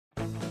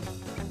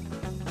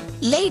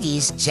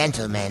ladies,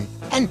 gentlemen,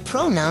 and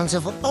pronouns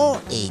of all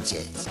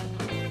ages.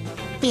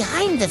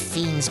 Behind the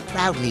Fiends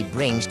proudly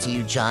brings to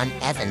you John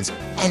Evans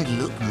and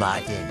Luke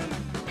Martin,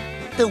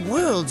 the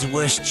world's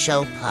worst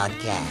show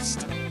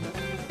podcast.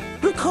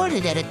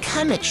 Recorded at a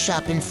comic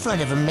shop in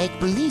front of a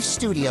make-believe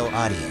studio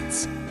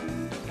audience.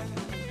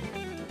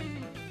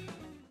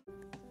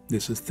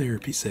 This is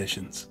Therapy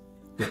Sessions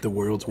with the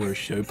World's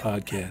Worst Show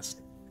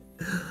podcast.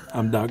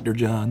 I'm Dr.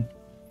 John.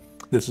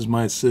 This is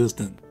my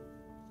assistant,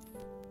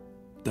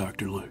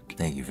 Dr. Luke.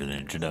 Thank you for the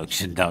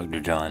introduction,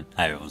 Dr. John.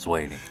 I was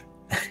waiting.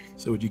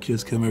 So would you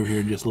just come over here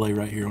and just lay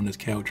right here on this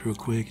couch real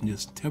quick and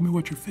just tell me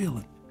what you're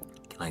feeling?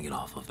 Can I get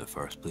off of it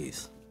first,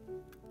 please?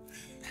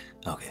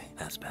 Okay,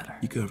 that's better.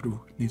 You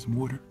comfortable? Need some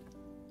water?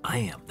 I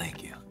am,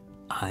 thank you.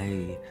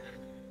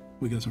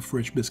 We got some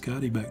fresh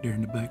biscotti back there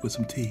in the back with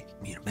some tea.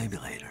 Maybe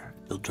later.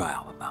 It'll dry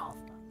out my mouth.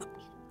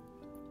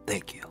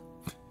 Thank you.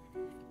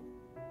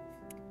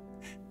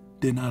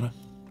 De nada.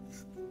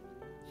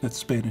 That's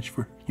Spanish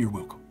for you're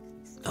welcome.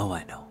 Oh,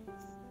 I know.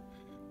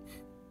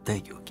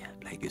 Thank you again.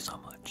 Thank you so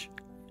much.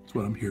 That's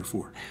what I'm here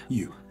for.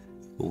 You.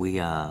 We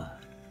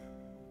got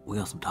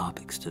some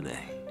topics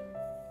today.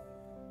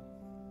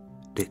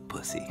 Dick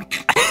pussy.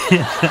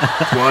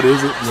 What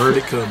is it? Where'd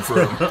it come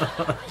from?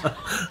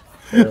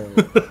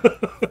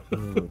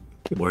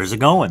 Where's it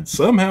going?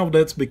 Somehow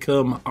that's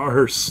become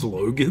our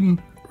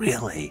slogan.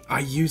 Really? I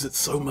use it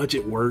so much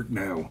at work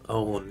now.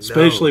 Oh, no.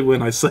 Especially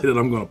when I say that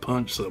I'm going to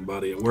punch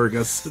somebody at work.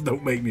 I said,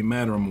 don't make me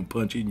mad or I'm going to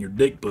punch you in your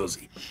dick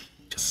pussy.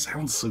 It just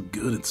sounds so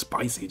good and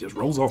spicy. It just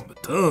rolls off my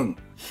tongue.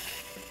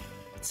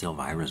 It's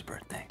Elvira's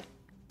birthday.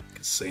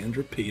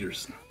 Cassandra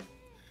Peterson.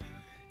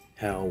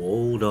 How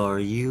old are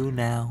you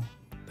now?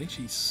 I think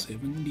she's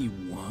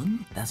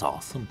 71. That's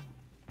awesome.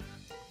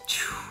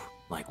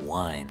 Like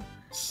wine.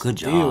 Good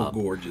Still job.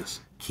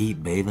 Gorgeous.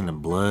 Keep bathing in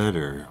blood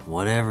or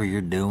whatever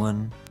you're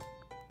doing.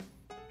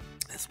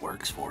 This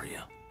works for you.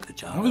 Good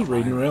job. I was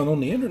reading around on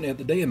the internet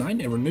today and I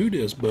never knew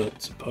this,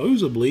 but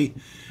supposedly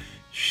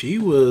she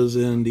was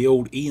in the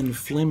old Ian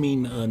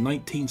Fleming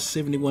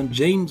 1971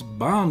 James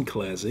Bond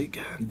classic,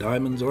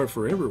 Diamonds Are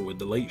Forever, with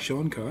the late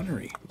Sean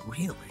Connery.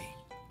 Really?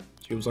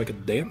 She was like a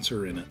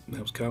dancer in it.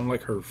 That was kind of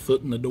like her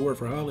foot in the door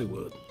for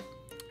Hollywood.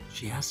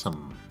 She has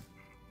some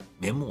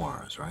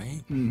memoirs,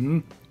 right? Mm-hmm.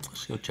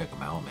 Let's go check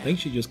them out, man. I think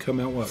she just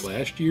come out,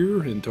 last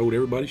year and told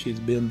everybody she's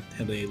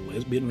had a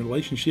lesbian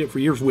relationship for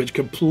years, which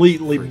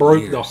completely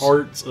broke the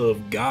hearts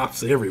of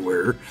goths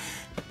everywhere.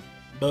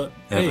 But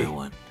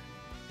everyone.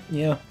 Hey,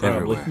 yeah,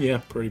 probably. Everywhere.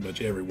 Yeah, pretty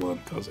much everyone,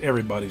 because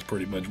everybody's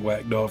pretty much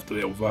whacked off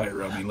to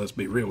Elvira. I mean, let's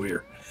be real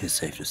here. It's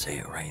safe to say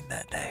it rained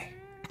that day.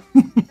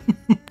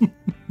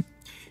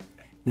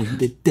 When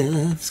the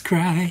doves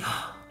cry.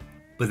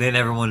 But then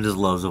everyone just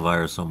loves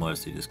Elvira so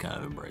much they just kind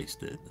of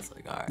embraced it. It's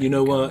like, all right. You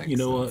know what?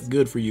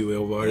 Good for you,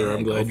 Elvira. Yeah,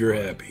 I'm glad you're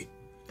happy.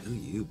 Do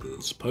you, boo?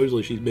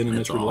 Supposedly she's been in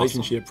this That's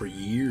relationship for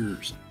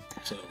years.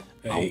 So,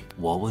 hey.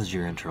 What was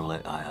your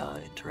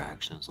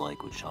interactions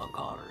like with Sean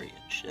Connery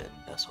and shit?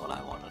 That's what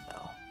I want to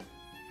know.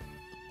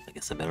 I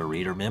guess I better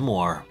read her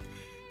memoir,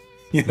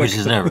 which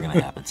is never going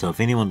to happen. So if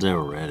anyone's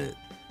ever read it,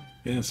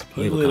 yeah,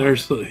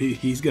 supposedly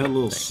he's got a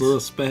little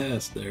sus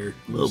past there.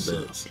 A little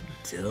bit.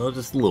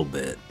 Just a little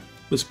bit.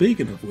 But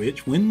speaking of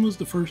which, when was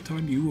the first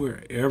time you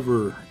were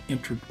ever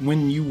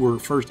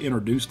first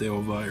introduced to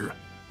Elvira?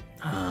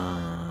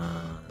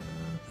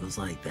 It was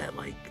like that,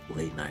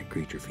 late night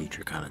creature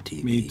feature kind of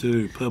TV. Me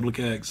too. Public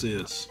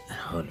access.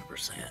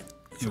 100%.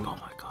 Oh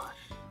my god.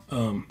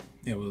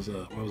 It was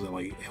what was it,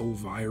 like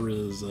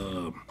Elvira's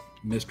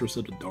Mistress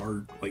of the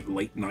Dark, like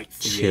late night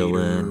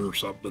theater or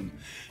something.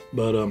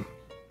 But on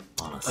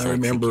a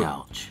sexy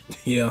couch.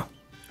 Yeah.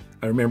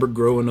 I remember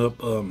growing up,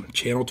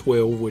 Channel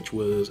 12, which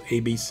was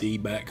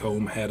ABC back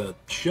home, had a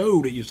show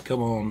that used to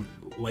come on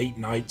late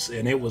nights,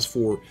 and it was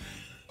for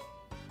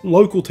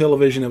local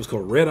television. It was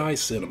called Red Eye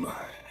Cinema.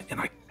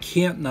 And I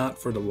can't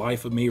not for the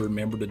life of me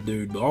remember the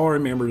dude, but all I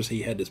remember is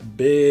he had this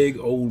big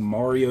old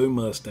Mario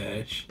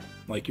mustache,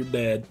 like your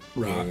dad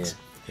rocks.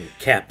 Yeah.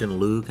 Captain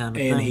Lou kind of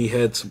thing. And he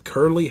had some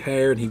curly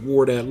hair, and he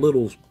wore that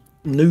little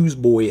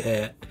newsboy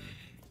hat.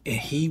 And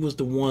he was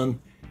the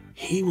one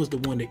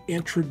that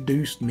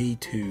introduced me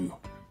to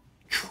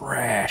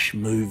trash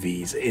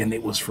movies, and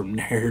it was from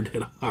there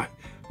that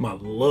my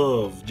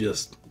love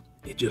just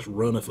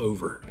runneth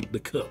over. The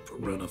cup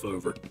runneth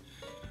over.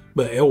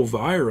 But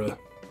Elvira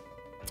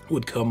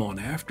would come on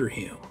after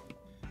him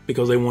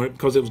because it was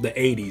the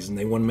 80s and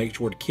they wanted to make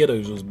sure the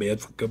kiddos was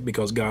bad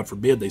because God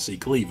forbid they see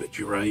cleavage,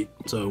 right?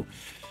 So,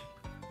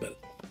 but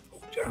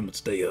John would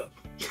stay up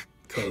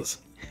because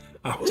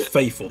I was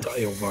faithful to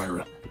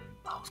Elvira.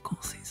 I was going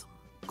to see some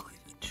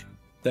cleavage.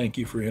 Thank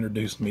you for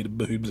introducing me to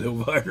boobs,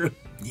 Elvira.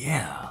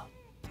 Yeah,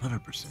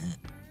 100%.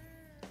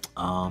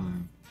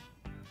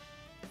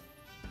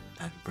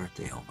 Happy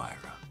birthday,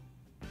 Elvira.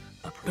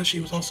 But she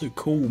was also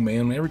cool,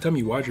 man. Every time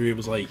you watch her, it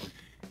was like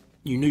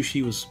you knew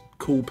she was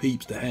cool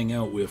peeps to hang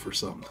out with or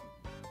something.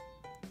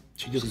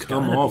 She's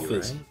come off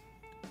as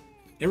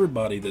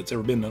everybody that's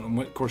ever been.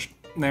 Of course,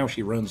 now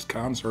she runs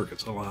con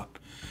circuits a lot.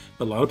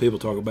 But a lot of people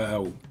talk about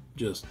how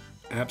just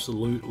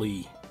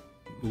absolutely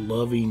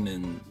loving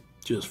and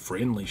just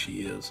friendly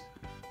she is.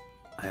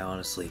 I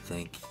honestly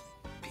think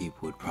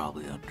people would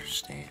probably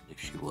understand if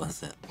she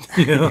wasn't.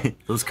 Yeah.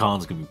 Those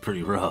cons can be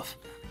pretty rough.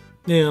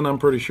 Yeah, and I'm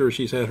pretty sure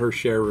she's had her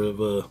share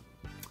of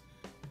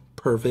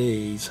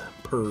pervs,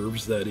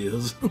 that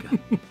is.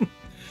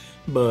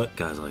 But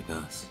guys like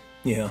us.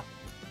 Yeah.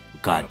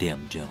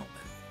 Goddamn gentlemen.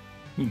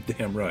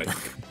 Damn right.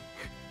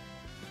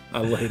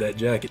 I lay that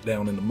jacket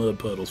down in the mud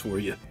puddles for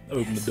you.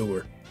 Open the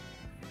door.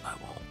 I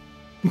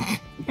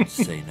won't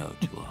say no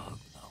to a hug,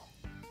 though.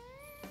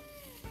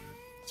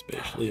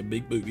 Especially a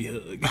big booby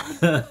hug.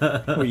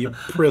 Where you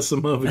press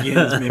them up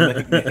against me and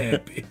make me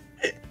happy.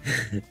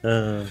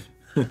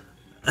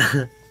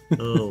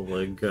 Oh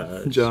my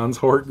god. John's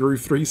heart grew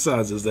 3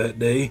 sizes that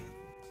day.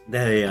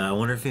 Hey, I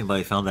wonder if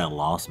anybody found that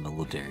lost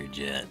military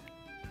jet.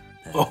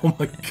 Oh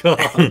my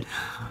god.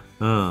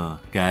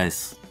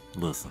 Guys,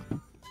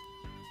 listen.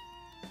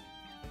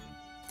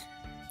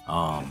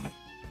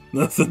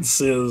 Nothing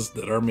says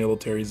that our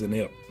military's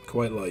inept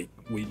quite like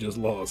we just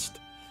lost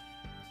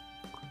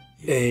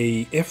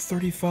a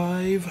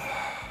F-35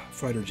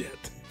 fighter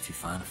jet. If you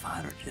find a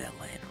fighter jet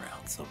laying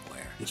around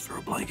somewhere, just throw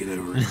a blanket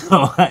over it.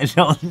 No, I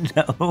don't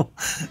know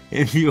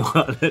if you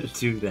want to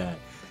do that.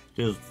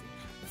 Just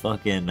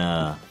fucking,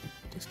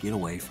 just get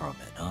away from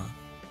it, huh?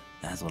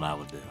 That's what I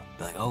would do.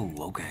 Be like, oh,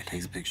 okay,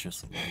 takes a picture of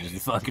something.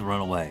 Just fucking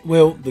run away.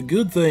 Well, the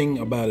good thing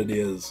about it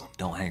is...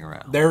 don't hang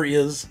around. There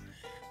is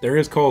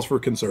cause for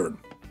concern.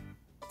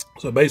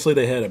 So basically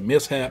they had a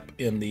mishap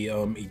in the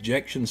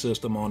ejection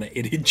system on it.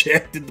 It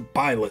ejected the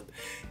pilot.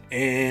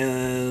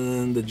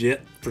 And the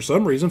jet, for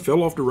some reason,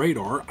 fell off the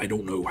radar. I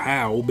don't know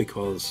how,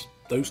 because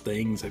those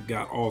things have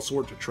got all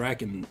sorts of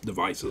tracking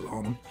devices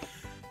on them.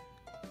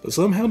 But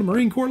somehow the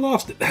Marine Corps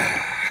lost it.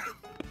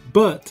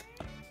 But...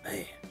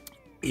 man.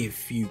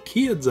 If you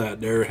kids out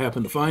there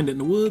happen to find it in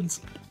the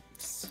woods,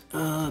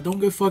 don't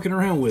go fucking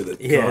around with it.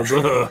 Yeah.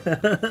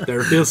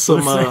 There is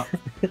some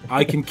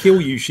I can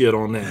kill you shit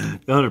on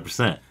that.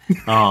 100%.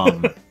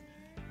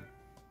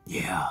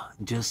 Yeah,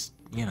 just,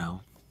 you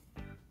know,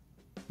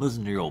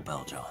 listen to your old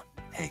bell, John.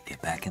 Hey,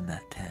 get back in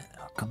that tent.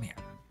 Oh, come here.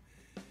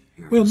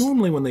 Well,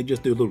 normally when they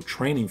just do little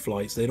training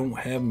flights, they don't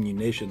have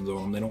munitions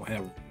on them. They don't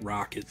have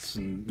rockets,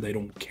 and they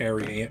don't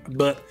carry...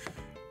 But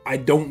I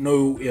don't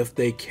know if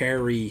they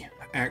carry...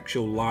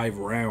 actual live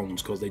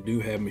rounds, because they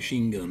do have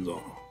machine guns on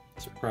them.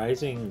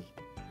 Surprising.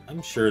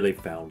 I'm sure they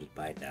found it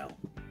by now.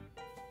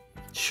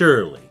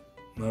 Surely.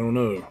 I don't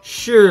know.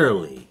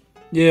 Surely.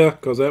 Yeah,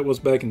 because that was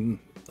back in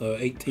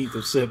 18th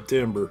of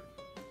September.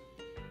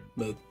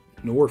 But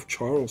North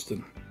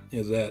Charleston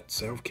is at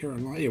South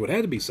Carolina. It would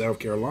have to be South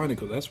Carolina,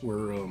 because that's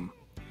where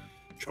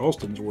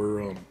Charleston's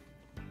where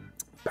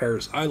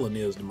Paris Island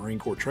is, the Marine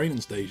Corps training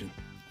station.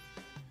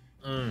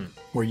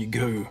 Where you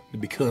go to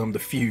become the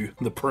few,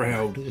 the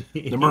proud,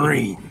 the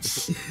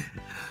Marines.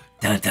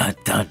 Dun, dun,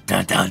 dun,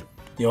 dun, dun.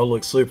 Y'all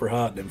look super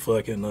hot in them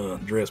fucking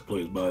dress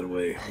blues, by the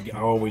way. I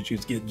always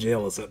used to get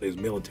jealous at those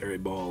military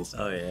balls.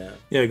 Oh, yeah.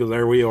 Yeah, because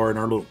there we are in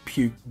our little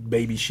puke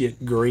baby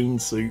shit green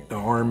suit, the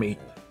Army.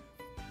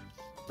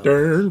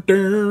 Dun,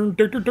 dun,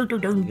 dun, dun, dun, dun,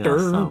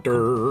 dun,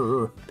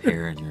 dun.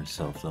 Comparing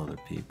yourself to other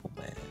people,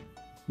 man.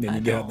 Then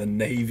you got the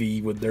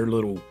Navy with their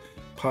little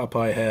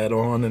Popeye hat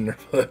on and their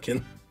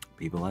fucking...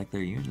 people like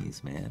their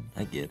unis, man.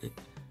 I get it.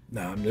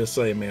 Nah, I'm just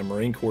saying, man,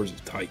 Marine Corps is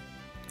tight.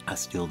 I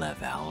steal that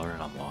Valor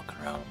and I'm walking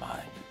around with my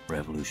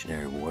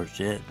Revolutionary War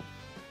shit.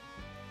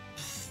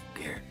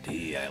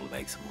 Guarantee I'll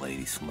make some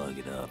lady slug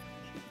it up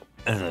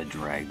as I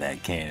drag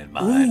that cannon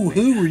behind me.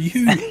 Who are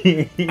you?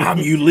 I'm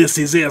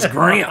Ulysses S.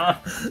 Grant.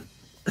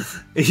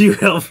 You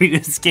help me,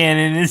 this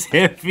cannon is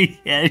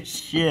heavy as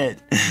shit.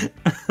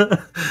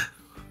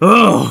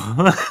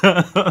 Oh.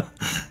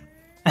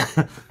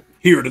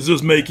 Here, does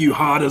this make you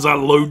hot as I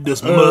load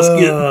this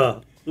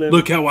musket?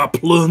 Look how I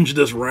plunge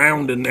this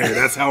round in there.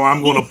 That's how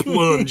I'm going to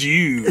plunge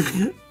you.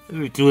 Let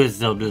me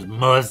twist up this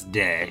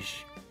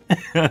mustache.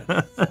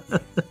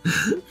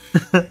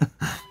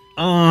 I'm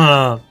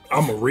a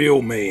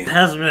real man.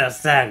 Pass me that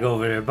sack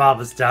over there,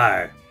 Papa's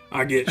tired.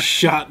 I get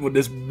shot with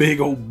this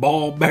big old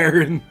ball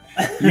bearing.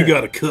 You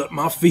got to cut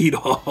my feet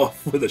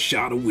off with a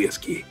shot of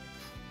whiskey.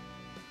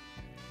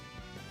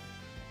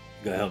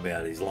 You gotta help me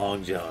out of these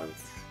long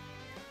johns.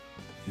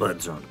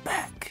 Buttons are on the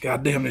back.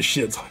 Goddamn, this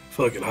shit's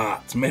fucking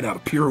hot. It's made out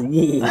of pure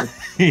wool.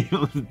 Big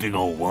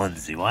old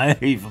onesie. Why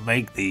do you even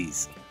make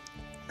these?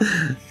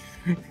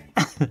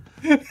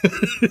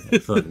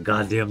 Fucking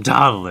goddamn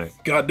toddler.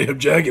 Goddamn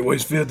jacket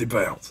weighs 50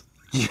 pounds.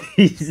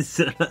 Jesus.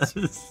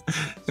 It's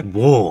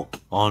wool.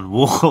 On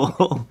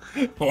wool.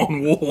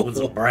 On wool. With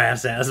some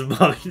brass ass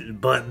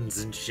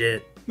buttons and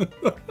shit. Those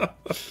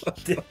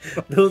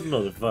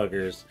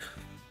motherfuckers.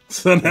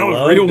 Son, that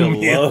was real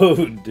men.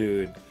 Load,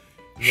 dude.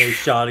 They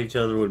shot each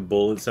other with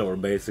bullets that were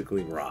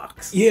basically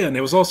rocks. Yeah, and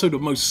it was also the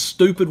most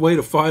stupid way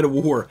to fight a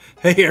war.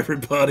 Hey,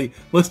 everybody,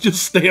 let's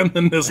just stand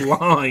in this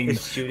line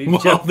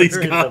while these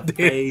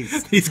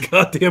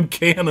goddamn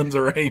cannons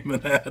are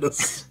aiming at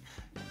us.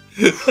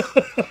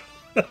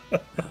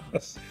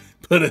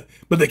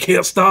 But they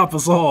can't stop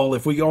us all.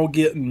 If we all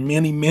get in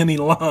many, many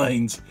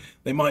lines,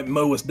 they might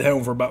mow us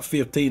down for about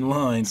 15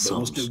 lines, but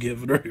we'll still get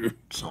through.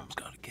 Something's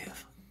got to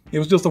give. It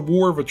was just a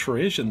war of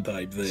attrition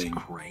type thing.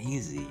 It's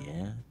crazy,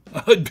 yeah.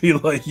 I'd be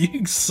like, you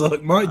can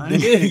suck my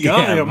dick. Yeah,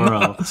 I am bro.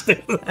 not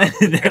standing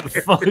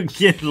That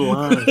fucking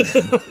line.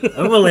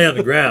 I'm gonna lay on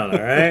the ground,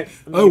 all right?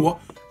 Oh,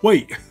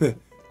 wait.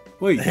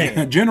 Wait,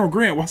 General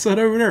Grant, what's that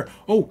over there?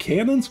 Oh,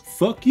 cannons?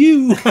 Fuck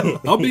you.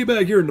 I'll be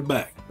back here in the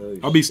back. Oh,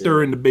 I'll be shit.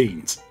 stirring the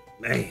beans.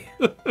 Man.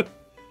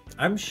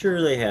 I'm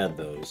sure they had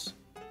those.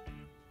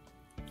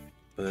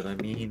 But I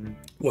mean,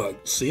 Well,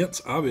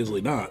 since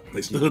obviously not.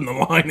 They stood in the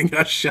line and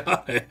got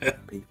shot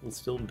at. people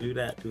still do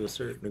that to a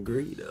certain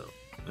degree, though.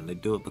 And they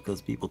do it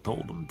because people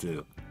told them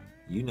to.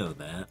 You know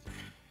that.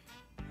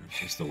 It's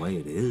just the way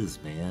it is,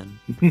 man.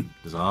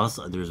 There's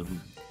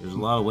a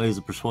lot of ways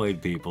to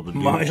persuade people to do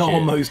My shit.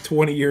 almost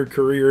 20-year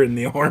career in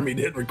the Army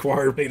didn't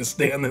require me to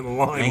stand in the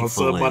line while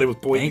somebody was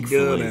pointing a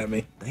gun at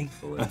me.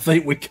 Thankfully. I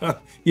think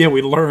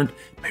we learned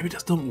maybe it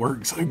just don't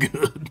work so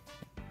good.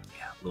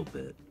 Yeah, a little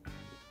bit.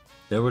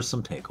 There were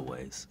some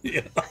takeaways.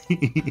 Yeah.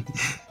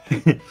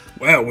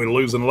 Wow, we're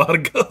losing a lot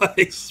of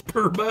guys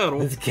per battle.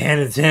 This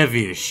cannon's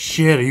heavy as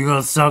shit. Are you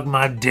gonna suck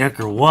my dick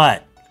or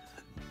what?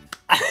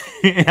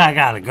 I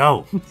gotta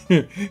go.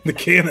 The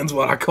cannon's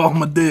what I call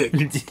my dick.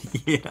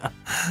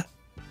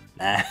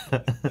 Yeah.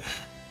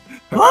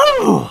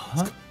 Woo!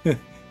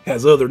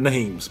 Has other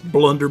names.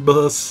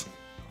 Blunderbuss.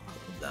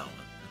 That one.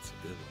 That's a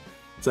good one.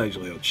 It's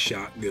actually a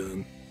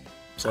shotgun.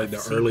 It's like I've the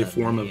seen early that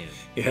form of. man.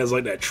 It has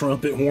like that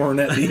trumpet horn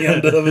at the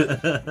end of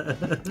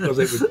it.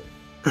 Because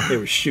they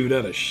would shoot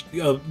out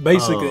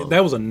basically,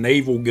 that was a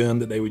naval gun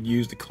that they would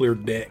use to clear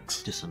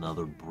decks. Just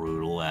another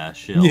brutal ass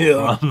shell.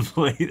 Yeah.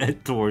 Probably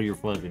that tore your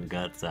fucking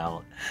guts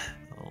out.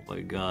 Oh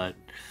my god.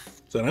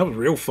 So that was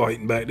real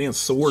fighting back then.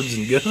 Swords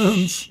and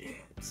guns. Shit.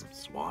 Some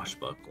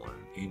swashbuckling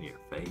in your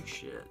face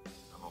shit.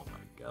 Oh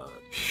my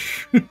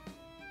god.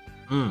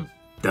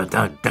 Dun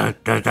dun dun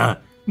dun dun.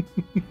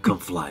 Come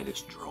fly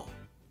this drone.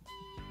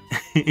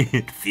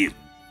 Phew.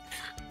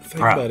 Think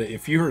about it.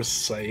 If you're a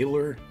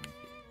sailor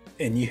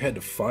and you had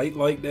to fight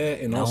like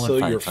that, and No also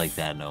one your fights like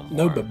that no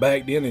more. no, but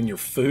back then, and your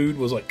food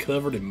was like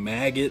covered in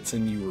maggots,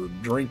 and you were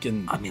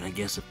drinking. I mean, I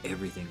guess if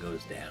everything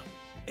goes down,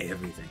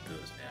 everything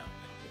goes down.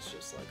 It's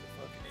just like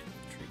a fucking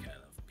infantry kind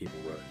of people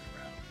running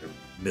around. They're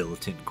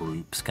militant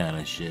groups kind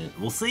of shit.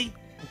 We'll see.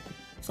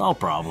 It's all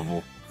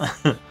probable.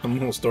 I'm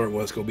gonna start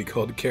what's gonna be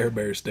called the Care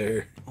Bear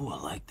stare. Oh,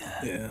 I like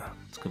that. Yeah,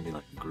 It's gonna be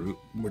like a group.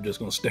 we're just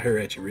gonna stare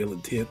at you real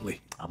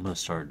intently. I'm gonna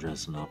start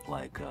dressing up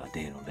like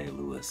Daniel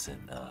Day-Lewis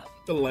and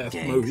The last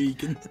Gangs.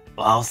 Mohican.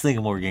 well, I was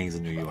thinking more Gangs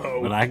in New York,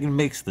 Oh. but I can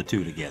mix the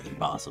two together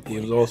possibly. He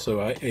was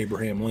also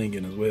Abraham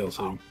Lincoln as well,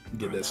 so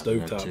get remember that that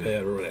stovetop too.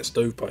 hat or that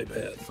stovepipe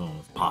hat. Some of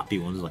those poppy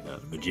ones like a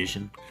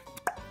magician.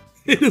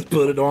 Just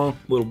put it on.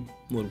 Little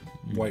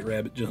white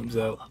rabbit jumps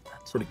out Love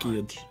that for so the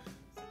kids. much.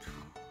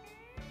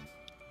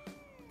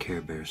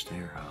 Care Bear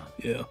stare, huh?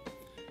 Yeah,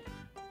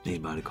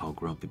 Anybody call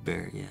Grumpy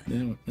Bear yet?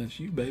 yeah, that's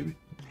you, baby.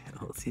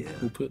 Hells yeah.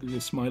 We'll put a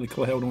little smiley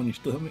cloud on your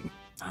stomach.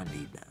 I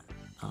need that.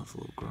 I was a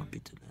little grumpy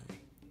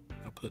today.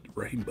 I'll put the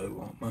rainbow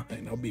on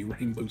mine. I'll be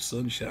Rainbow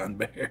Sunshine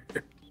Bear.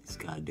 These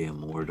goddamn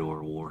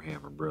Mordor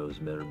Warhammer bros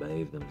better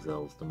behave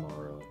themselves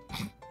tomorrow.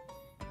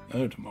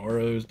 Oh,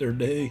 tomorrow's their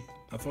day.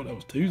 I thought that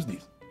was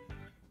Tuesdays.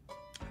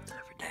 It's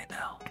every day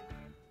now.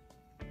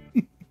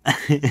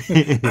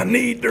 I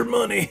need their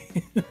money.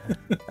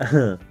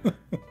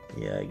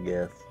 Yeah,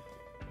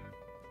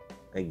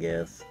 I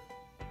guess.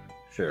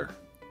 Sure.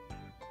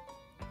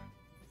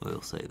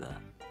 We'll say that.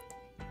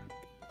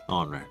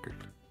 On record.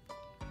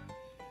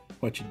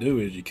 What you do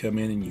is you come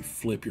in and you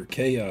flip your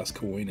chaos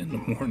coin in the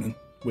morning,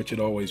 which it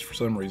always, for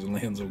some reason,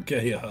 lands on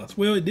chaos.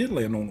 Well, it did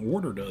land on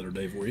order the other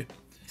day for you.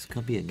 It's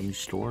gonna be a new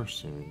store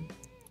soon.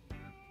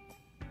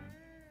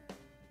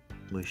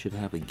 We should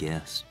have a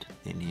guest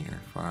in here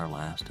for our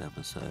last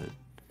episode.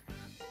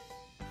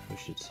 We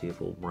should see if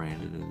old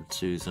Brandon and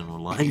Susan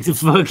would like to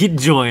fucking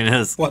join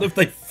us. What if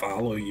they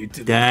follow you to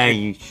the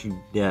Dang, you should,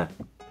 yeah.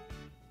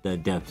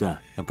 I'm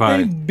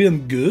probably, They've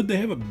been good. They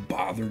haven't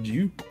bothered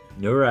you.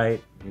 you're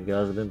right. You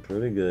guys have been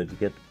pretty good. You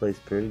kept the place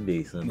pretty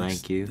decent.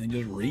 Thank you. They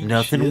just read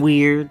Nothing shit.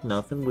 weird.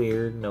 Nothing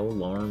weird. No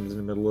alarms in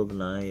the middle of the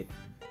night.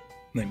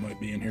 They might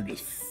be in here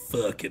just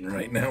fucking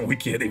right now. We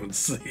can't even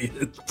see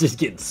it. Just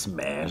getting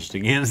smashed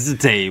against the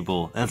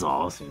table. That's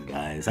awesome,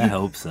 guys. I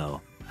hope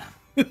so.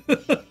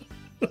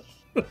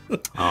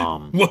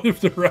 What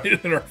if they're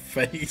right in our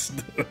face?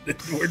 Dude?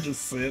 We're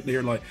just sitting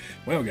here like,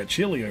 well, we got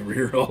chili over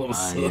here all of a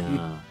I sudden.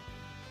 got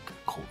a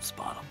cold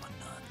spot on my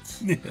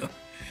nuts. Yeah.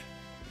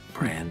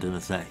 Brandon,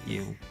 is that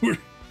you? We're-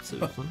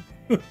 Susan?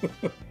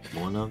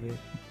 One of you?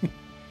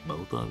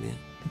 Both of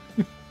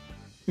you?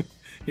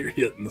 You're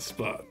hitting the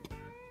spot.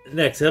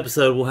 Next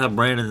episode, we'll have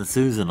Brandon and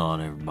Susan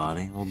on,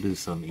 everybody. We'll do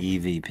some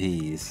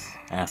EVPs,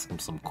 ask them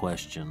some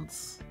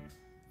questions,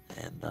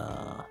 and,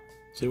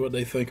 See what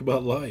they think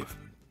about life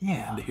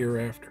yeah, and the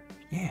hereafter.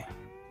 yeah.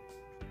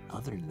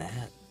 Other than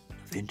that,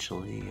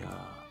 eventually,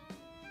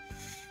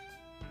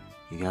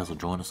 you guys will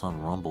join us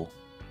on Rumble.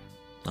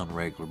 on a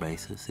regular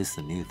basis. It's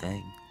the new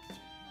thing.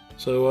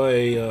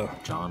 So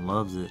John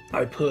loves it.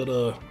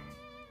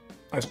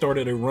 I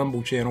started a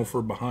Rumble channel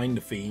for Behind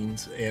the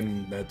Fiends,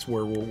 and that's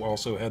where we'll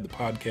also have the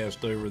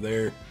podcast over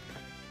there.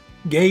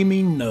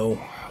 Gaming, no.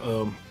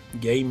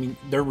 Gaming,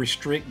 they're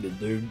restricted,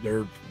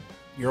 dude.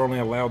 You're only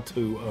allowed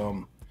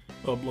to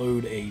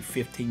upload a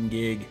 15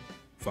 gig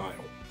file.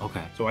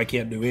 Okay. So I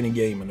can't do any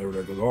gaming over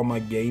there because all my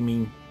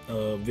gaming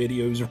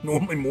videos are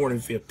normally more than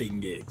 15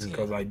 gigs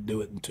because I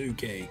do it in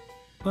 2K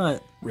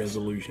but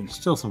resolution.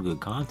 Still some good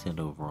content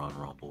over on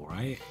Rumble,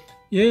 right?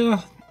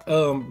 Yeah.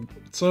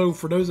 So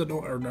for those that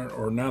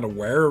are not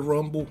aware of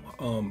Rumble,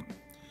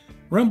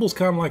 Rumble's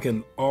kind of like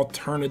an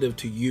alternative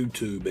to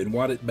YouTube, and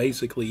what it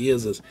basically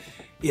is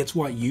it's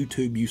what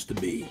YouTube used to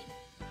be,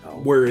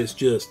 where it's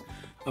just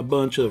a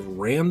bunch of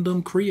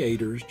random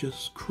creators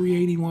just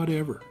creating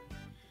whatever.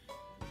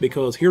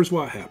 Because here's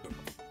what happened.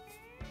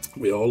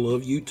 We all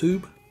love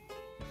YouTube.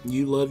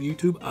 You love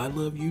YouTube. I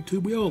love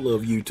YouTube. We all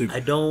love YouTube.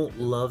 I don't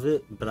love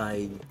it, but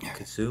I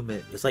consume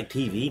it. It's like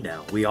TV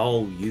now. We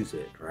all use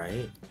it,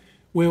 right?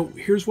 Well,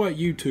 here's what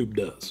YouTube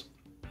does.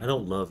 I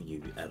don't love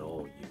you at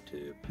all,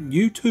 YouTube.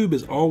 YouTube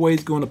is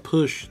always going to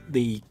push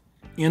the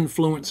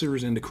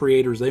influencers and the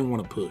creators they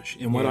want to push.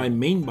 And what I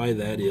mean by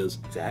that is...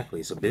 Exactly.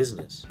 It's a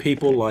business.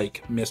 People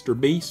like Mr.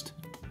 Beast,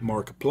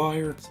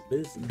 Markiplier,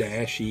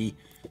 Dashy,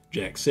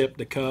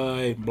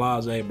 Jacksepticeye,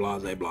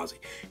 blase.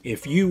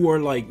 If you were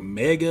like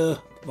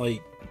mega,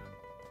 like...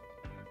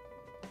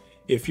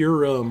 If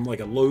you're like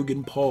a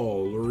Logan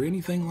Paul or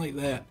anything like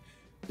that,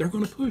 they're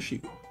going to push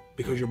you.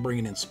 Because you're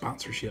bringing in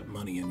sponsorship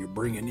money and you're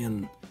bringing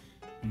in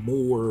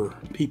more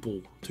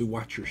people to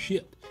watch your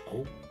shit.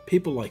 Oh.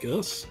 People like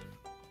us,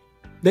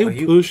 they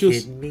will push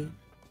us,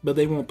 but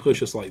they won't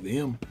push us like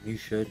them. You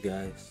should,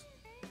 guys.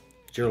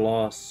 It's your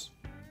loss.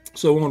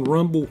 So on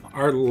Rumble,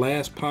 our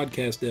last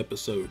podcast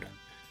episode,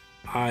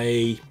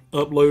 I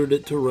uploaded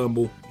it to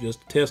Rumble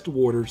just to test the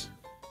waters.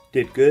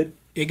 Did good?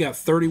 It got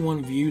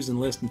 31 views in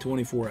less than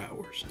 24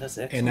 hours. That's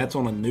excellent. And that's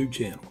on a new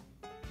channel.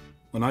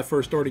 When I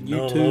first started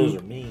YouTube... No, those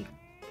are me.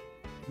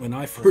 When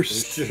I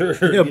first... Sure,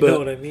 you know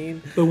what I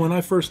mean? But when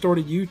I first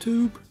started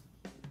YouTube,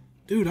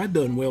 dude, I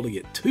done well to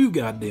get 2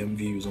 goddamn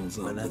views on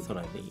something. And that's what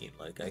I mean.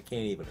 Like, I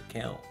can't even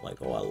account.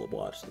 Like, oh, I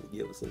watched it,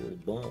 give us a little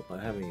bump. I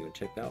haven't even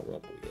checked out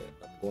Rumble yet.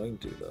 I'm going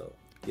to, though.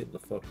 Getting the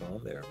fuck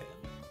on there, man.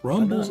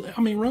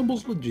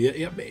 Rumble's legit.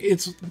 Yeah,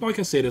 it's, like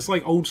I said, it's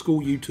like old school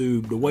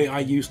YouTube, the way I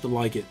used to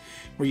like it,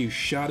 where you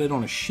shot it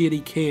on a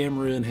shitty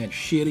camera and had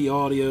shitty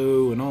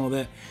audio and all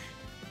that.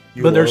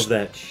 But love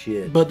that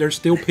shit. But there's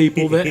still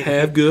people that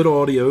have good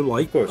audio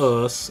like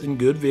us and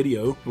good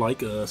video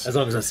like us. As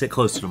long as I sit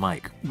close to the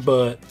mic.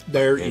 But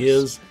there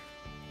is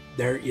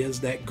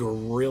that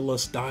guerrilla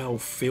style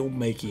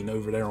filmmaking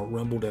over there on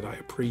Rumble that I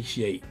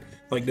appreciate.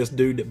 Like this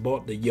dude that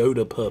bought the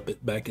Yoda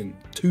puppet back in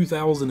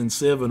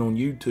 2007 on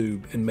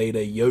YouTube and made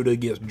a Yoda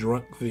Gets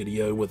Drunk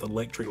video with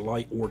Electric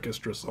Light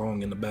Orchestra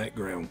song in the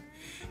background.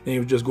 And he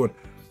was just going,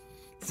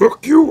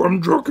 "Fuck you,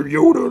 I'm drunk of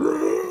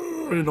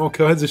Yoda," and all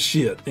kinds of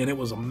shit. And it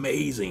was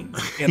amazing.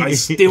 And I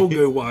still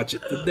go watch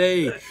it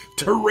today.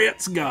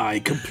 Tourette's guy,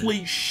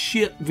 complete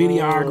shit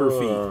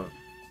videography.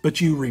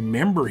 But you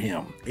remember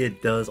him.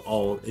 It does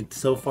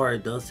so far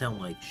it does sound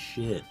like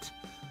shit.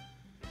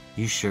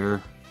 You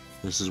sure?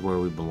 This is where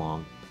we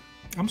belong.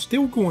 I'm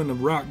still going to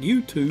rock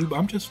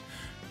YouTube.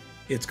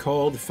 It's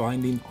called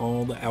finding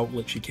all the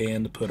outlets you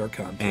can to put our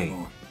content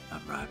on.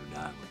 I'm ride or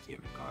die with you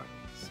regardless.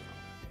 So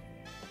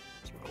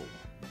let's roll.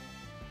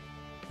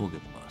 We'll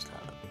get the most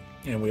out of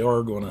it.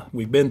 And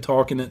we've been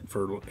talking it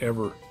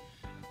forever,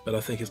 but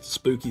I think it's the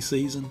spooky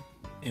season.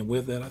 And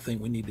with that, I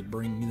think we need to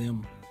bring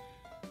them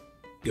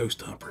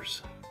Ghost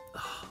Hunters.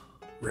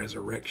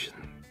 Resurrection.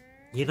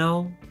 You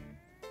know,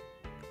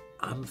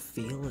 I'm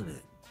feeling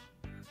it.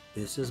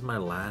 This is my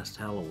last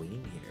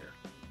Halloween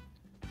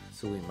here,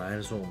 so we might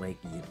as well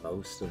make the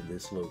most of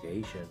this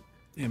location.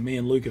 And me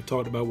and Luke have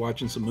talked about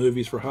watching some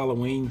movies for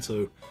Halloween,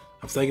 so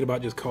I'm thinking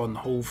about just calling the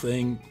whole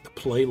thing, the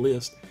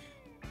playlist,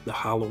 the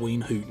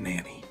Halloween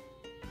Hootenanny.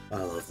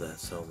 I love that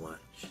so much.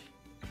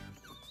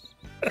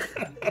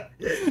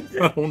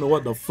 I don't know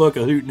what the fuck a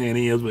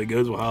Hootenanny is, but it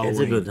goes with Halloween. It's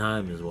a good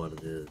time is what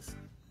it is.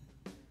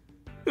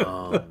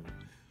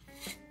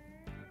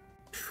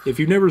 If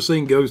you've never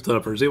seen Ghost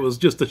Hunters, it was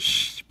just a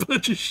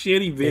bunch of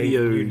shitty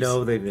videos. You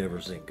know they've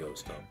never seen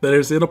Ghost Hunters. But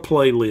it's in a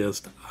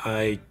playlist.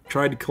 I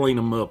tried to clean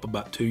them up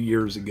about 2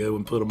 years ago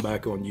and put them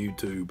back on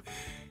YouTube.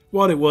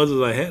 What it was is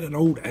I had an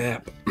old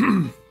app.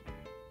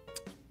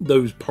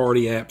 Those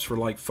party apps for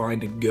like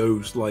finding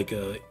ghosts, like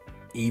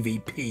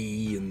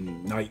EVP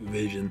and Night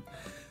Vision.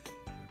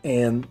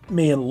 And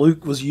me and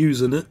Luke was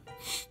using it.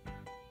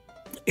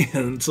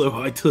 And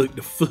so I took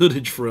the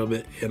footage from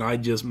it and I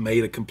just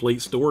made a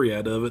complete story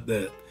out of it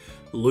that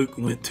Luke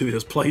went to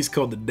this place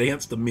called the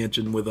Dance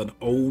Dimension with an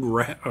old,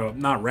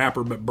 not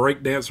rapper, but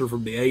breakdancer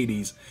from the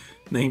 80s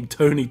named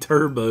Tony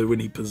Turbo,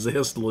 and he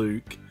possessed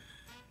Luke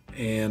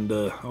and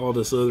all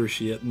this other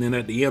shit. And then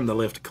at the end, they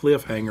left a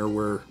cliffhanger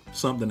where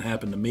something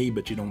happened to me,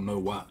 but you don't know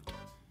what.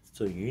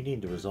 So you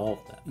need to resolve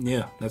that.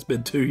 Yeah, that's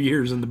been 2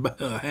 years in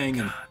the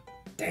hanging. God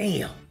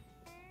damn.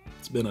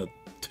 It's been a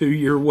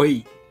 2-year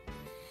wait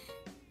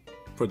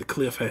for the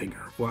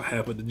cliffhanger of what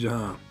happened to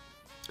John.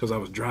 Because I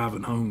was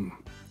driving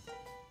home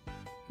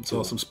and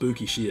saw some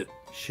spooky shit.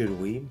 Should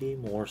we be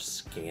more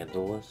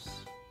scandalous?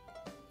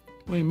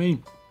 What do you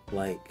mean?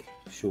 Like,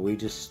 should we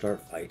just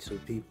start fights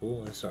with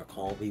people and start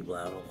calling people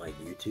out on like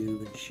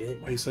YouTube and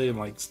shit? What are you saying?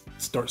 Like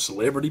start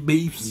celebrity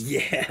beefs?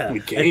 Yeah, we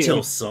can.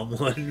 Until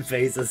someone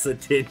pays us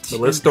attention.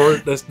 But let's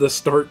start.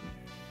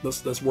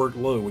 Let's work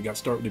low. We got to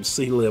start with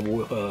sea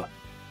level.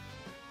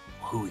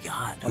 Who we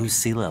got? Who's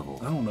sea level?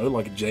 I don't know,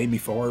 like a Jamie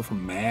Farr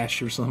from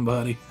MASH or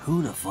somebody.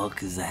 Who the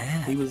fuck is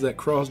that? He was that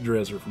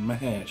cross-dresser from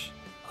MASH.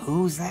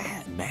 Who's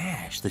that?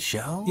 MASH, the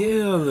show?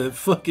 Yeah, the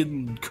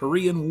fucking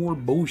Korean War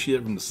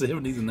bullshit from the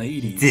 70s and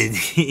 80s.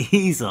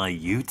 He's a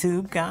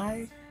YouTube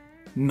guy?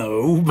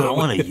 No, but I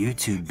want a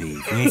YouTube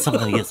beef. We need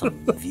something to get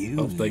some views.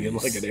 I was thinking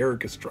like an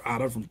Eric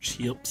Estrada from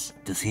Chips.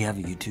 Does he have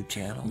a YouTube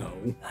channel? No.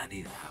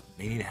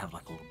 They need to have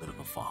like a little bit of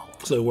a follow.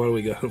 So what do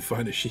we got to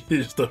find a shit?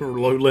 Just a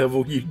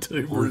low-level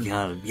YouTuber?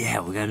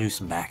 We gotta do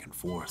some back and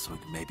forth so we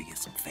can maybe get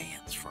some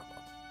fans from them.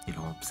 You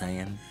know what I'm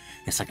saying?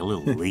 It's like a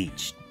little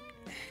leech.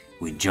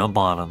 We jump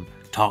on them,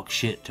 talk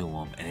shit to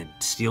them, and then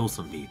steal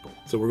some people.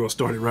 So we're going to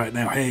start it right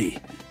now. Hey,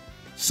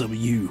 some of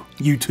you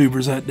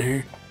YouTubers out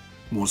there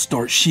want to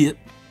start shit,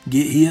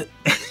 get hit?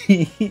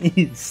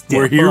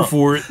 We're here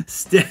for it.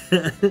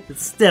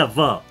 Step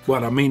up.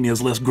 What I mean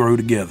is, let's grow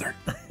together.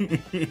 We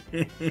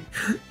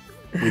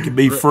can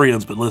be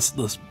friends, but let's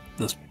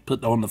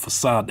put on the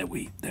facade that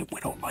we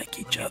don't like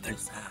each other.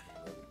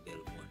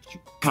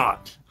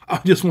 God,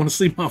 I just want to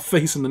see my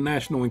face in the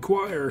National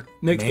Enquirer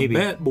next to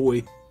Bat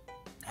Boy.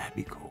 That'd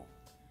be cool.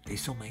 They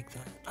still make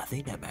that? I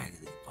think that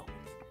magazine. Oh,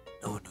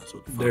 no one knows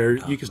what the fuck There,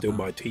 you can still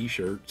buy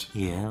T-shirts.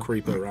 Yeah.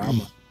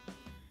 Creeporama.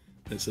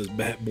 That says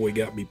Bat Boy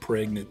got me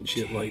pregnant and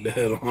shit like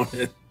that on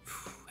it.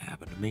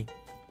 Happened to me.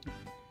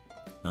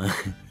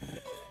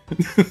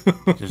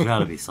 There's got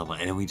to be something,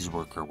 and then we just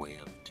work our way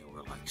up until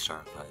we're like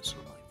starting fights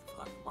with like the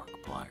fucking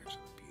Markipliers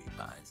and the beauty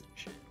buys and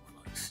shit. We're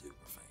like super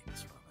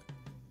famous from it.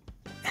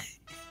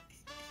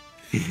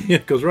 Yeah,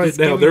 because right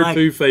now they're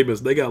too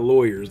famous. They got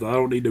lawyers. I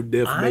don't need no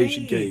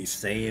defamation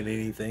case. I ain't saying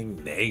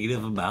anything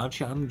negative about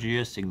you. I'm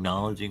just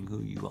acknowledging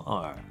who you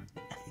are.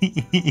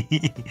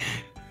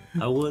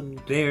 I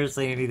wouldn't dare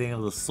say anything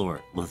of the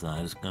sort. Listen,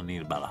 I'm just gonna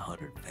need about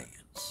 100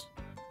 fans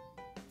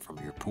from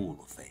your pool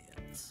of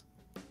fans.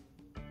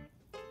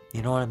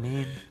 You know what I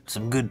mean?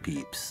 Some good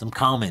peeps, some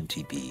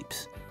commenty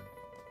peeps.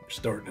 We're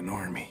starting an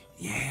army.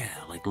 Yeah,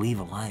 like leave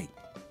a like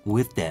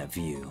with that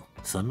view.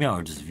 Some of y'all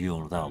are just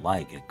viewing without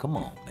liking. Come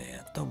on,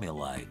 man, throw me a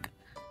like.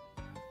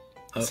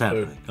 What's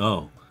happening?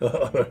 Oh,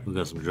 we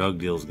got some drug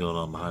deals going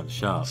on behind the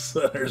shop.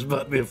 So there's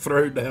about to be a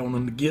throwdown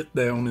and a get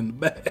down in the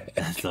back.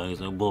 As long as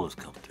no bullets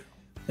come through.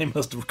 They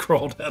must have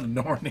crawled out of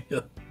Narnia.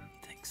 You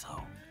think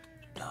so?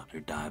 No,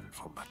 they're diving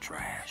for my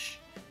trash.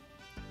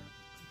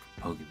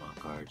 Pokemon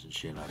cards and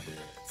shit, I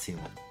bet. See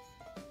them.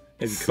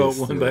 Have you caught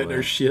one back there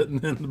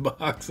shitting in the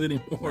box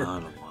anymore?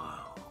 Not in a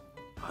while.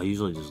 I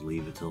usually just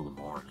leave it till the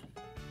morning.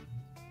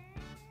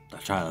 I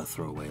try to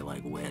throw away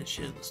like wet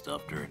shit and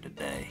stuff during the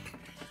day.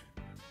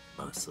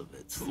 Most of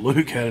it's...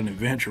 Luke had an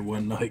adventure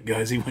one night,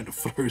 guys. He went to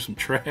throw some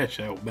trash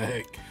out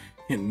back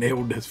and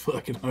nailed this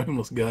fucking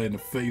homeless guy in the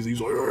face. He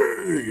was like,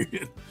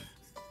 hey!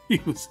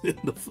 He was in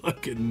the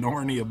fucking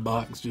Narnia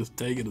box just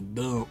taking a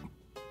dump.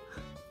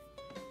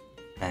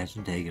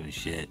 Imagine taking a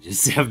shit,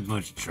 just having a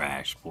bunch of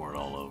trash poured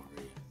all over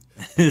you.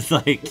 It's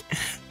like...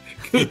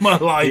 Could my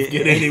life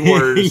get any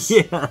worse?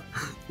 Yeah.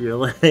 You're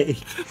like...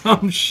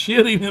 I'm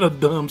shitting in a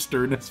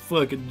dumpster and this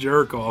fucking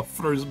jerk-off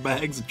throws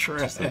bags of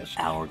trash. Just an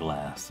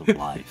hourglass of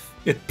life.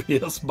 And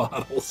piss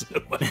bottles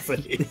in my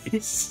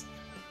face.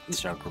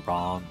 Sugar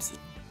bombs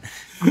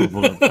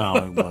and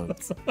comic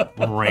books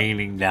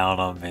raining down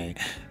on me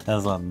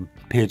as I'm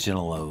pitching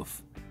a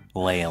loaf,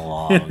 laying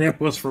long. And it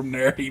was from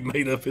there he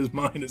made up his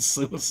mind that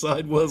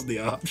suicide was the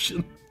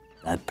option.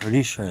 I'm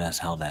pretty sure that's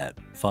how that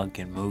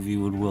fucking movie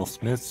with Will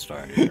Smith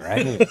started,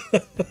 right?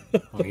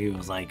 Where he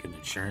was like an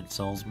insurance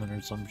salesman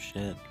or some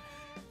shit.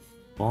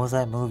 What was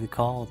that movie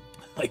called?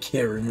 I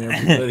can't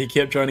remember, but he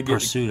kept trying to get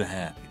Pursuit of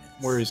Happiness.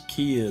 Where his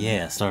kid.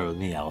 Yeah, it started with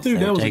me. I was Dude,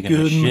 that was taking a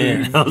good shit.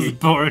 movie. I was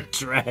pouring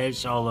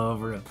trash all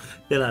over him.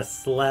 Then I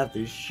slapped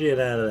the shit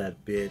out of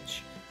that bitch.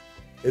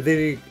 And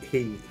then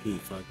he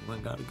fucking went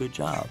and got a good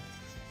job.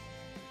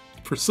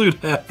 Pursuit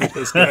of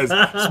Happiness, guys.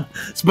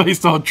 It's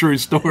based on true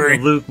story.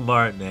 Luke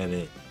Martin in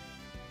it.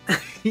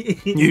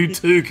 You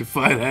too can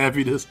find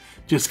happiness.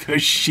 Just go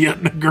shit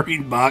in a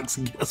green box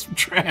and get some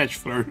trash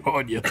thrown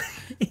on you.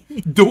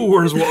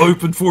 Doors will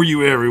open for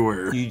you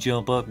everywhere. You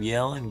jump up,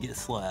 yell, and get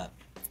slapped.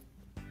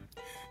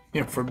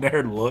 And from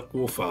there, luck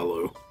will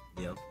follow.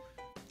 Yep.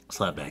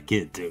 Slap that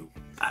kid too.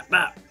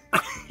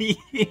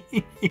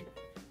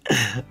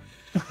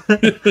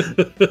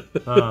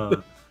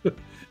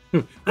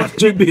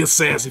 What you be a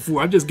sassy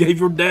for? I just gave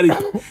your daddy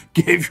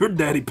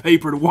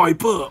paper to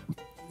wipe up.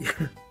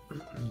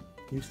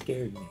 You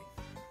scared me.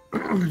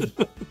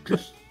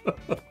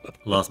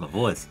 Lost my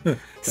voice.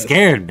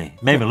 Scared me.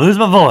 Made me lose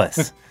my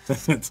voice.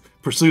 It's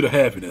Pursuit of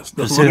Happiness.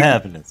 The Pursuit of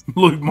Happiness.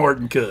 Luke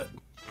Martin cut.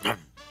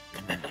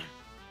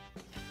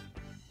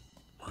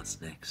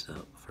 What's next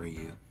up for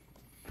you?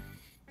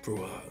 For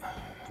what?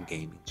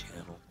 Gaming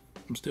channel.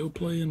 I'm still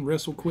playing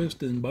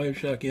WrestleQuest and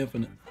Bioshock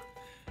Infinite.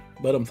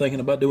 But I'm thinking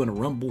about doing a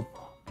Rumble.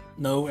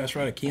 No, that's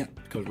right, I can't,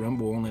 because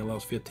Rumble only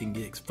allows 15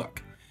 gigs.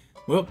 Fuck.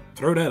 Well,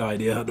 throw that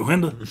idea out the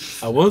window.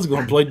 I was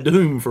going to play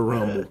Doom for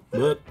Rumble,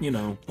 but, you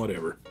know,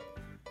 whatever.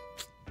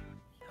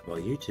 How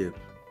about YouTube?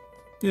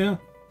 Yeah,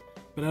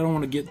 but I don't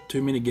want to get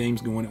too many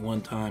games going at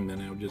one time,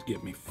 then it'll just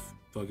get me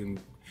fucking...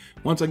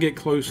 Once I get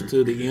close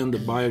to the end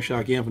of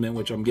Bioshock Infinite,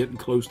 which I'm getting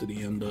close to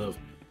the end of,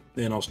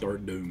 then I'll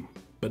start Doom.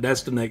 But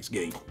that's the next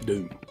game,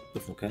 Doom.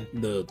 Okay.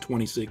 The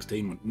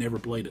 2016 one. Never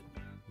played it.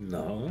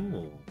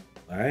 No.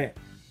 All right.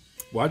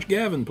 Watch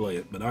Gavin play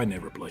it, but I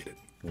never played it.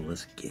 Well,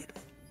 let's get it.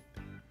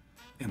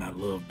 And I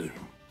love Doom.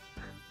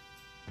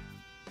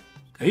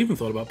 I even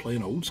thought about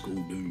playing old school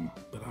Doom,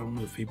 but I don't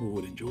know if people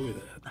would enjoy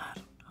that. I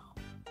don't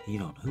know. You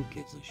don't know who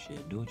gives a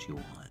shit. Do what you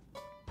want.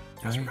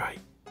 That's right.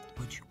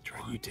 What you Try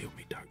want. you tell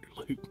me, Dr.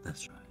 Luke.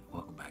 That's right.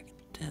 Welcome back in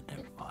the tent,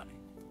 everybody.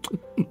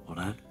 Well,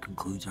 that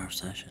concludes our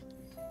session.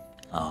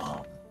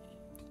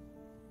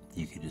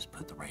 You can just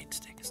put the rain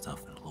stick and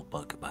stuff in a little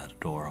bucket by the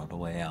door on the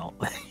way out.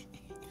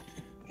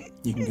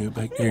 You can go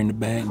back there in the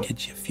back and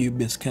get you a few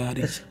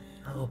biscottis,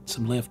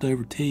 some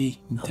leftover tea,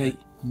 and you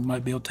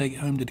might be able to take it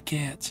home to the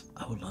cats.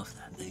 I would love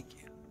that. Thank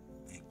you.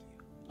 Thank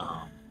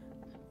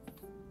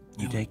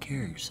you. You take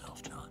care of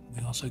yourself, John.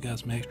 We also got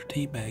some extra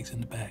tea bags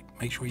in the back.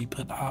 Make sure you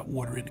put the hot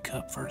water in the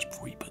cup first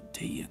before you put the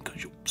tea in,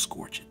 because you'll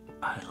scorch it.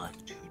 I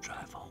like to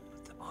drive home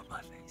with them on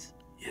my face.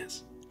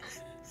 Yes.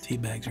 Tea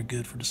bags are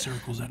good for the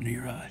circles under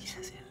your eyes.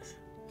 Yes, yes.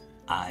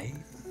 I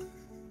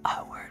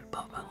wear it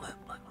above my lip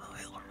like a little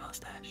Hitler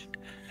mustache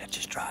and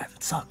just drive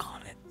and suck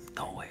on it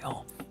the whole way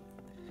home.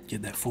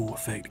 Get that full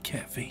effect of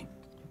caffeine.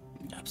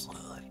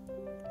 Absolutely.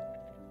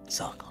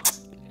 Suck on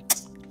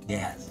it.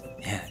 Yes.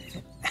 Yeah.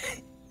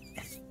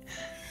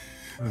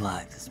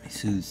 Relaxes me,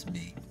 soothes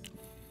me.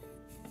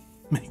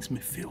 Makes me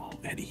feel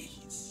at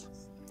ease.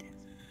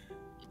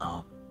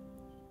 I'll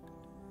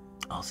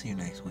see you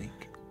next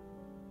week.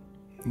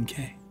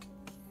 Okay.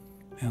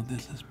 Well,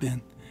 this has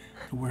been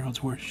the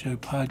World's Worst Show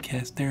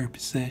podcast therapy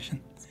session.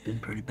 It's been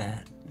pretty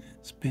bad.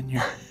 It's been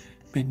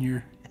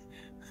your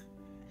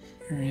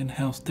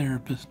in-house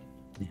therapist,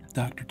 Yeah.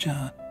 Dr.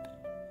 John,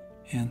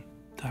 and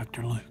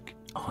Dr. Luke.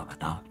 Oh, I'm a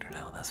doctor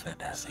now. That's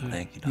fantastic. So,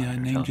 Thank you, Dr. yeah, I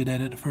named John. you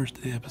that at the first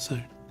of the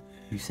episode.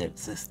 You said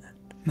assistant.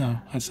 No,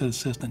 I said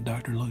assistant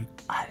Dr. Luke.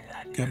 I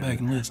Go back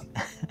and listen.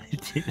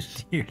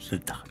 Here's the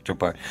doctor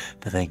part.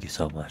 But thank you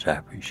so much. I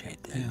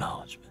appreciate the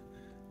acknowledgement.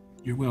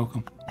 You're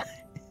welcome.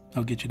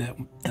 I'll get you that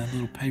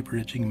little paper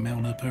that you can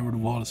mount up over the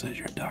wall that says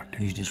you're a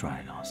doctor. You just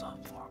write on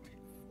something for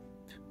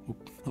me.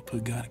 I'll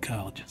put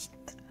gynecologist.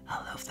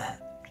 I love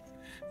that.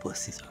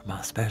 Pussies are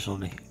my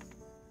specialty.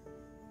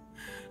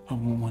 I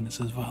want one that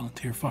says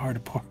volunteer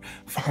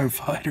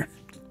firefighter.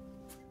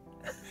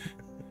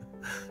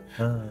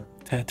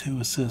 Tattoo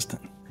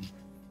assistant.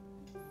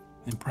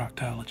 And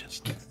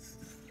proctologist.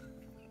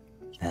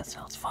 That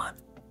sounds fun.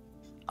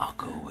 I'll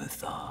go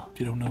with, If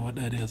you don't know what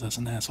that is, that's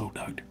an asshole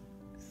doctor.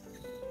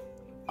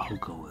 I'll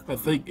go with, I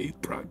think he's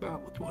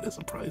proctologist. What is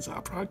a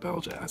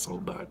proctologist? Asshole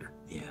doctor.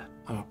 yeah.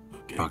 Oh,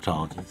 okay.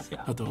 Proctologist,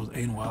 yeah. I thought it was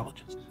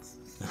analologist.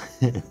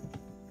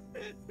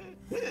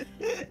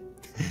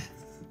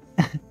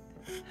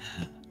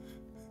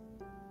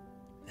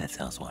 That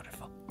sounds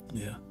wonderful.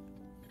 Yeah.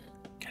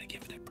 Gotta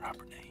give it a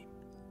proper name.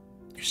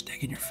 You're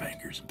sticking your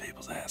fingers in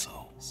people's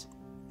assholes.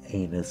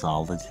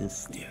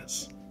 Anasologist.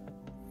 Yes.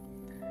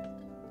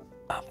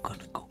 I'm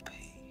gonna go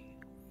pee.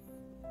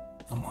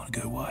 I'm gonna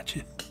go watch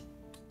it.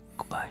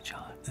 Goodbye,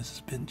 John. This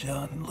has been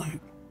John and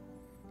Luke.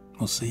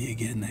 We'll see you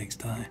again next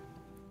time.